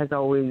kid that has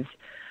always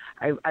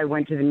I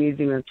went to the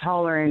Museum of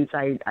Tolerance.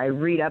 I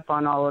read up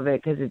on all of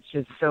it because it's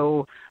just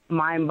so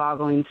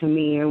mind-boggling to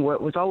me. And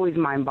what was always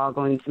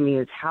mind-boggling to me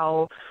is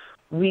how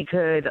we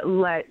could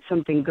let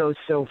something go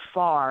so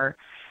far.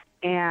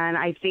 And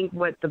I think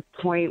what the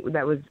point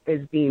that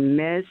is being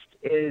missed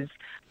is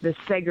the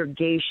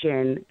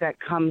segregation that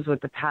comes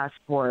with the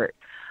passport.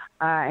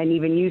 And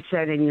even you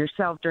said in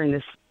yourself during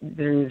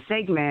the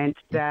segment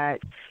that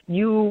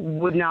you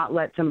would not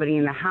let somebody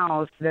in the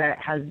house that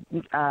has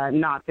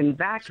not been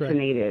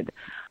vaccinated.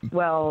 Right.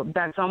 Well,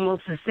 that's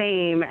almost the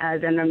same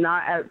as, and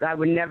I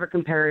would never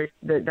compare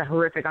the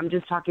horrific. I'm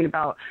just talking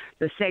about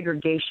the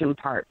segregation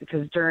part,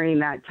 because during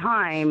that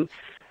time,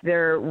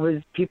 there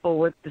was people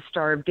with the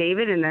Star of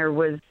David, and there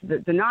was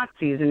the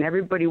Nazis, and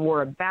everybody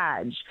wore a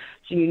badge.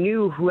 So you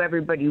knew who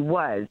everybody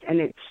was, and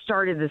it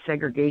started the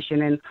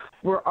segregation. And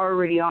we're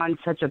already on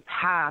such a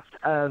path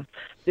of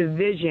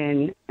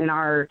division in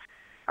our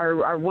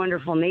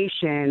wonderful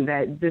nation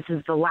that this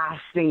is the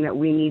last thing that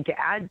we need to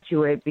add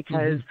to it,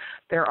 because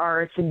there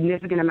are a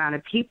significant amount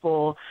of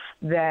people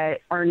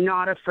that are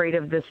not afraid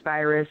of this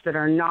virus, that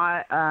are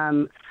not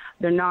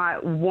they're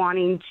not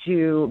wanting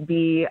to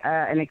be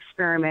an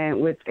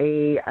experiment with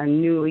a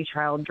newly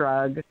trialed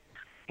drug.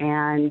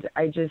 And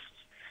I just,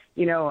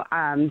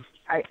 I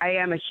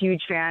am a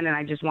huge fan, and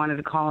I just wanted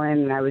to call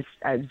in, and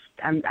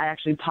I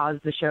actually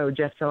paused the show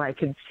just so I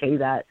could say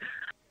that.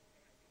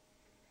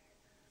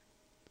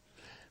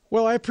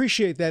 Well, I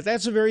appreciate that.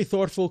 That's a very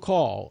thoughtful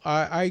call.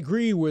 I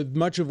agree with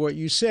much of what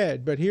you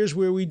said, but here's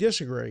where we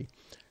disagree.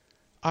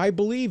 I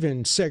believe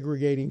in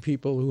segregating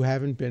people who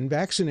haven't been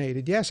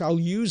vaccinated. Yes, I'll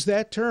use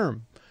that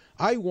term.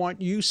 I want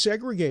you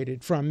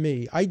segregated from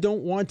me. I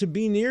don't want to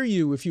be near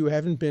you if you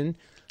haven't been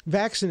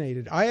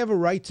vaccinated. I have a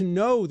right to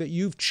know that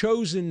you've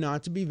chosen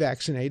not to be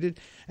vaccinated,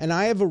 and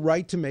I have a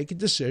right to make a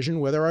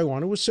decision whether I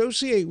want to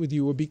associate with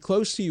you or be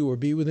close to you or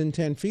be within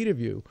 10 feet of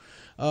you.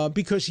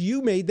 Because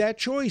you made that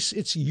choice.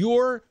 It's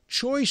your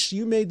choice.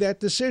 You made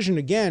that decision.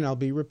 Again, I'll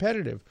be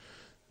repetitive.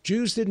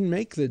 Jews didn't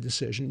make the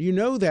decision. You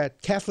know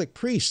that Catholic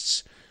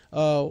priests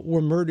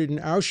were murdered in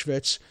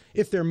Auschwitz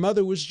if their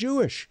mother was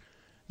Jewish.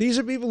 These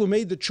are people who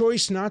made the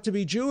choice not to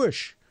be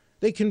Jewish.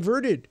 They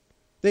converted.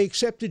 They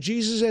accepted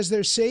Jesus as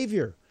their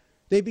savior.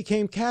 They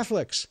became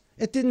Catholics.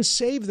 It didn't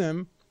save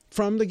them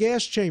from the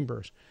gas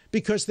chambers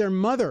because their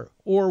mother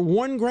or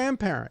one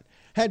grandparent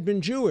had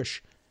been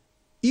Jewish.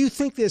 You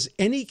think there's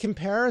any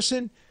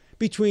comparison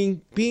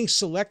between being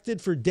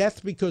selected for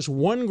death because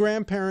one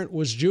grandparent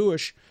was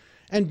Jewish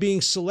and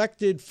being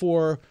selected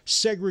for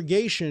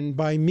segregation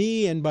by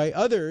me and by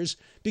others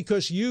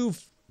because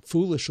you've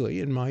foolishly,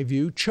 in my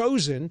view,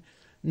 chosen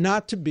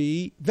not to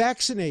be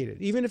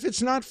vaccinated? Even if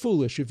it's not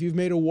foolish, if you've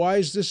made a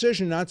wise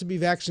decision not to be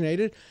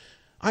vaccinated,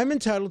 I'm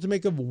entitled to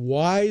make a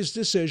wise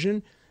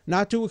decision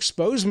not to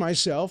expose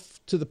myself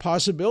to the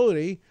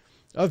possibility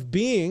of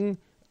being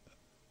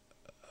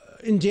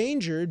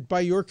endangered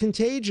by your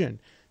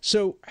contagion.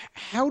 So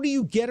how do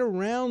you get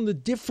around the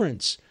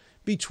difference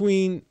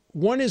between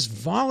one is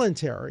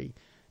voluntary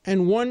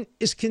and one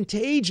is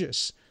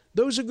contagious?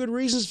 Those are good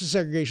reasons for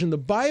segregation. The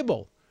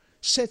Bible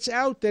sets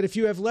out that if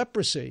you have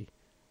leprosy,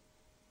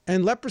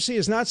 and leprosy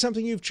is not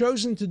something you've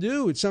chosen to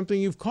do, it's something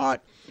you've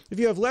caught. If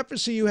you have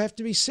leprosy, you have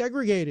to be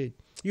segregated.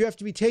 You have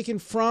to be taken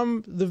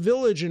from the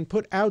village and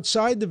put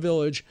outside the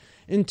village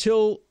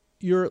until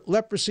your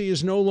leprosy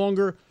is no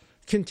longer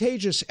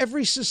contagious.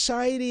 Every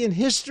society in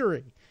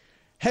history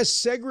has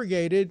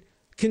segregated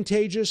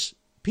contagious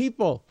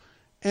people.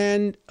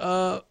 And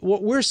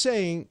what we're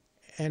saying,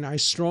 and I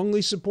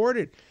strongly support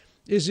it,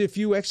 is if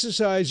you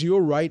exercise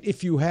your right,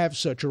 if you have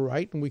such a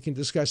right, and we can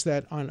discuss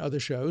that on other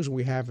shows,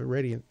 we have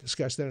already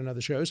discussed that on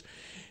other shows,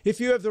 if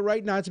you have the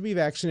right not to be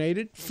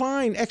vaccinated,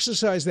 fine,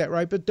 exercise that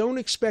right, but don't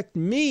expect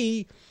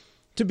me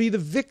to be the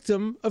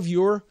victim of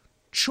your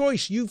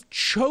choice. You've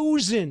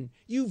chosen.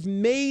 You've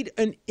made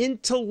an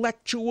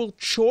intellectual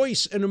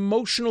choice, an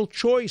emotional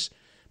choice,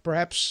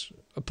 perhaps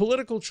a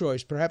political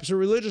choice, perhaps a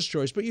religious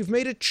choice, but you've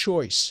made a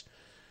choice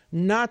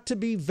not to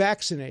be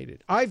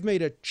vaccinated. I've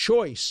made a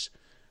choice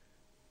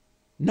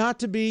not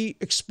to be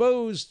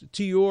exposed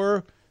to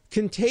your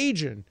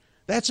contagion.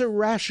 That's a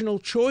rational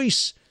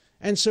choice.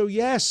 And so,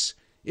 yes,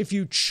 if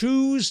you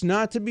choose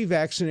not to be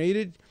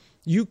vaccinated,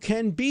 you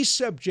can be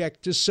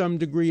subject to some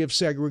degree of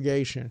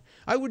segregation.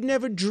 I would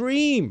never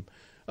dream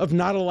of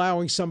not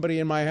allowing somebody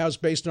in my house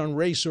based on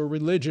race or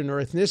religion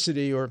or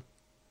ethnicity or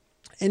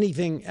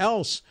anything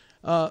else,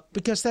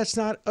 because that's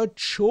not a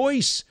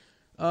choice.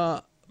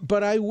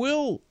 But I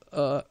will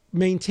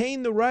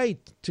maintain the right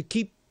to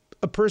keep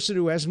a person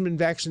who hasn't been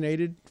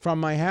vaccinated from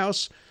my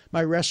house,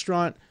 my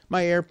restaurant,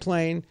 my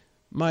airplane,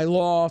 my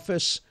law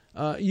office,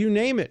 you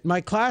name it,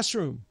 my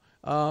classroom.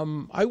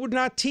 I would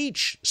not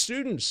teach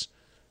students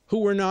who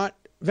were not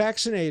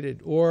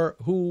vaccinated or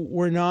who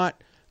were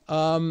not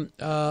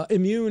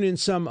immune in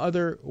some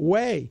other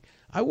way.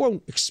 I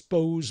won't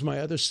expose my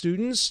other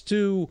students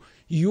to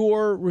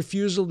your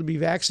refusal to be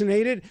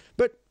vaccinated,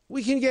 but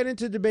we can get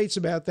into debates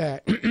about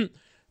that.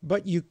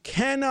 But you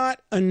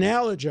cannot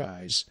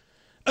analogize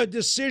a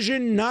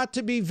decision not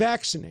to be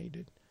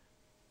vaccinated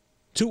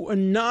to a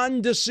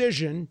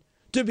non-decision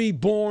to be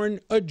born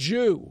a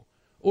Jew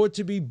or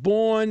to be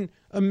born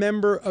a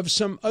member of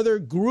some other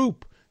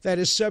group that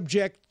is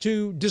subject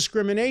to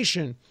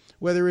discrimination,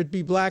 whether it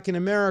be black in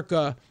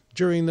America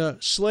during the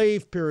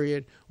slave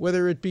period,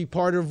 whether it be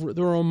part of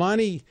the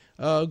Romani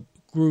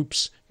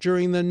groups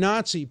during the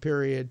Nazi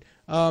period.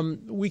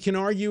 We can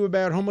argue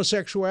about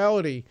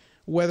homosexuality,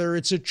 whether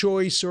it's a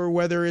choice or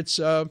whether it's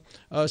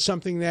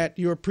something that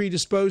you're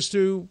predisposed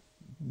to.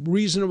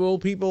 Reasonable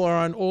people are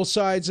on all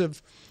sides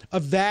of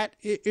that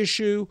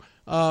issue.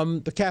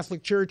 The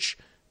Catholic Church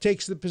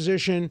takes the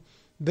position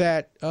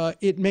that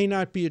it may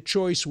not be a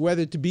choice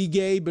whether to be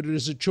gay, but it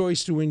is a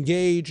choice to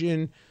engage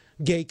in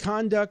gay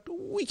conduct.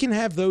 We can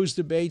have those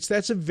debates.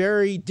 That's a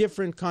very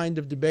different kind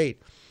of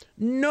debate.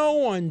 No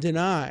one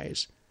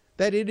denies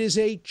that it is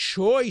a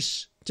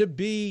choice to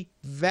be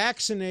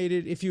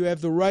vaccinated if you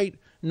have the right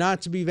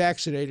not to be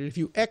vaccinated. If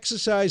you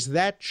exercise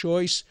that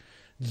choice,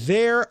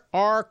 there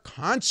are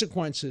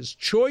consequences.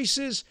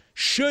 Choices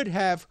should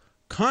have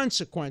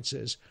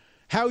consequences.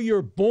 How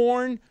you're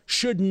born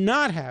should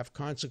not have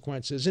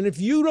consequences. And if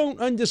you don't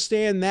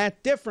understand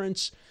that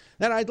difference,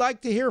 then I'd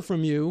like to hear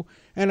from you,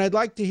 and I'd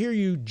like to hear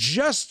you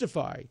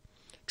justify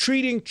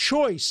treating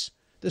choice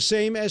the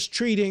same as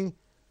treating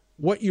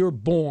what you're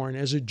born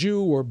as a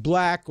Jew or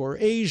black or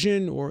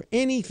Asian or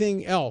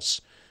anything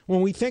else.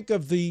 When we think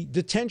of the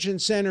detention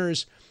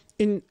centers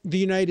in the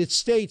United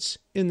States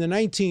in the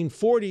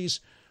 1940s,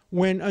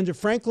 when under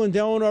Franklin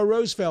Delano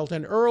Roosevelt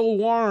and Earl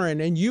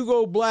Warren and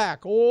Hugo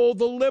Black, all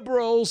the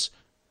liberals,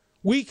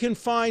 we can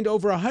find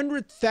over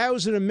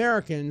 100,000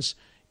 Americans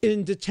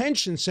in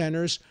detention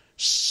centers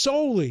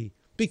solely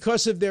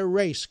because of their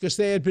race, because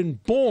they had been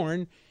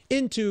born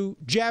into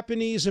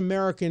Japanese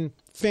American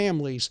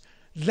families.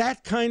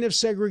 That kind of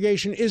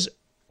segregation is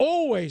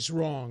always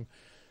wrong.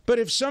 But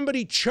if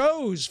somebody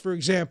chose, for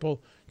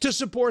example, to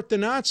support the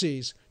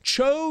Nazis,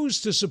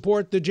 chose to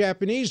support the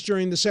Japanese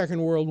during the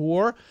Second World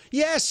War,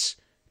 yes,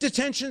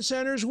 detention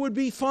centers would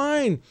be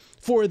fine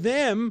for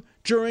them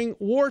during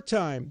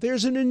wartime.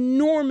 There's an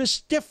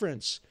enormous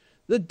difference.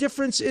 The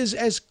difference is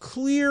as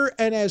clear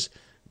and as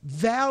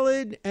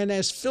valid and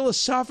as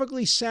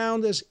philosophically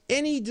sound as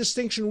any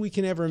distinction we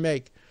can ever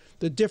make.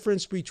 The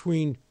difference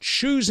between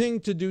choosing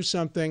to do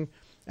something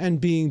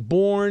and being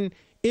born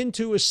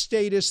into a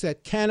status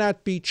that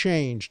cannot be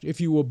changed.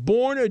 If you were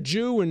born a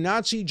Jew in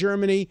Nazi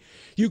Germany,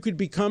 you could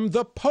become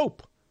the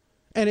Pope,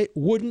 and it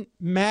wouldn't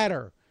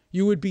matter.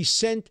 You would be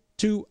sent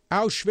to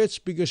Auschwitz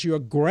because your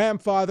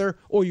grandfather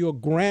or your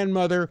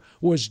grandmother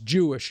was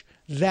Jewish.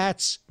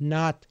 That's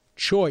not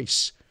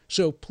choice.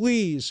 So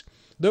please,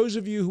 those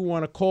of you who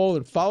want to call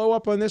and follow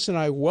up on this, and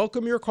I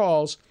welcome your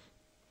calls,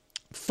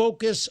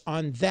 focus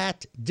on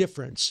that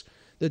difference.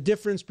 The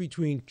difference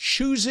between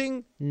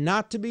choosing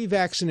not to be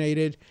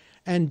vaccinated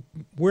and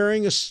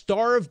wearing a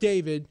Star of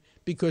David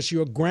because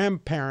your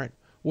grandparent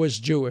was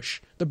Jewish.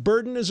 The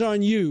burden is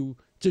on you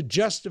to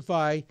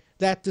justify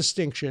that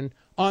distinction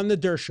on The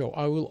Der Show.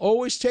 I will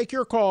always take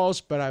your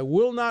calls, but I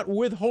will not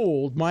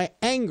withhold my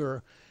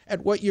anger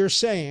at what you're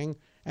saying.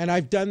 And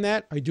I've done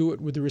that. I do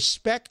it with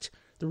respect.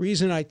 The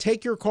reason I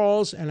take your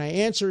calls and I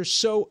answer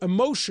so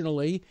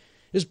emotionally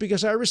is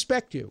because I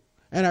respect you.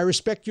 And I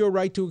respect your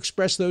right to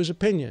express those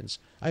opinions.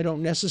 I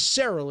don't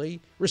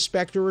necessarily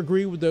respect or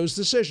agree with those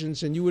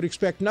decisions, and you would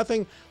expect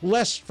nothing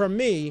less from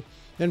me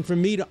than for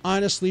me to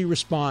honestly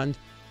respond,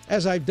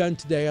 as I've done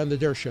today on The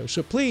Der Show.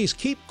 So please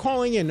keep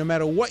calling in, no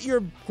matter what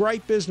your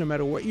gripe is, no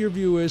matter what your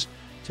view is.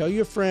 Tell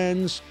your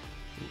friends,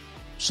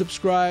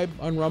 subscribe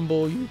on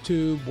Rumble,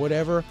 YouTube,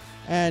 whatever,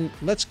 and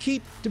let's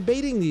keep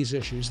debating these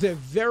issues. They're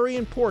very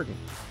important.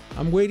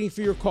 I'm waiting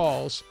for your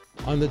calls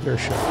on The Der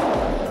Show.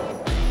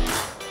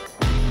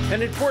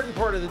 An important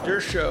part of The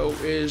Der Show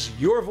is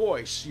your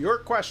voice, your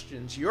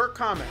questions, your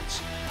comments.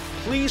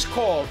 Please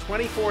call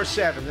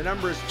 24/7. The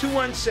number is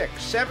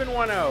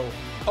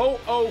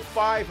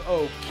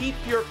 216-710-0050. Keep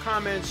your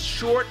comments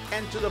short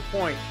and to the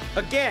point.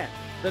 Again,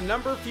 the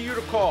number for you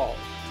to call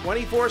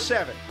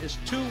 24/7 is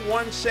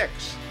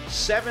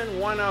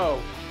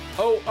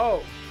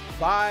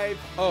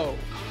 216-710-0050.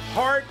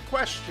 Hard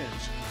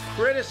questions,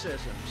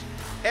 criticisms,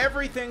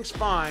 everything's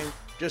fine.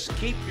 Just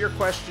keep your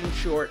questions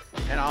short,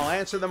 and I'll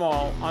answer them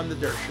all on The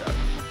Der Show.